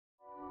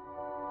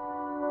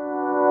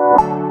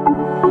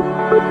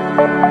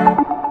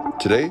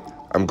Today,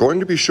 I'm going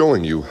to be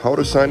showing you how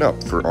to sign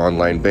up for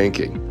online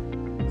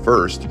banking.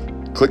 First,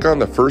 click on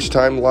the first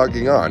time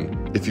logging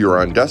on if you are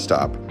on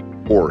desktop,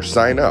 or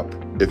sign up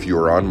if you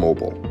are on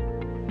mobile.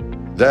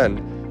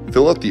 Then,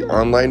 fill out the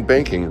online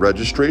banking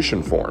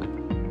registration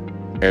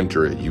form.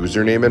 Enter a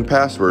username and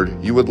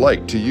password you would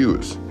like to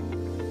use.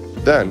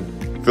 Then,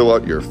 fill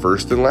out your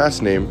first and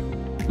last name,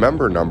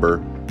 member number,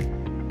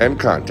 and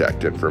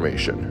contact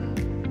information.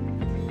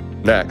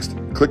 Next,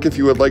 click if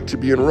you would like to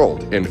be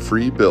enrolled in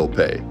free bill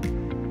pay.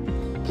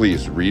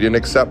 Please read and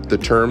accept the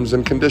terms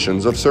and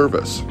conditions of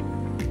service.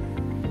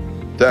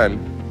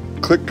 Then,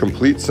 click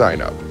Complete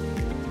Sign Up.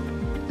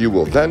 You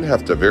will then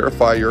have to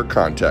verify your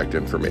contact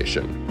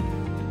information.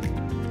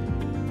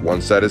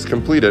 Once that is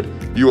completed,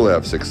 you will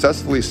have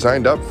successfully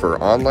signed up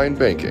for online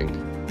banking.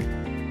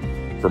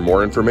 For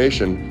more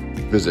information,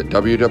 visit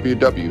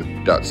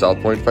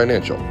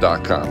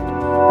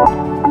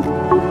www.southpointfinancial.com.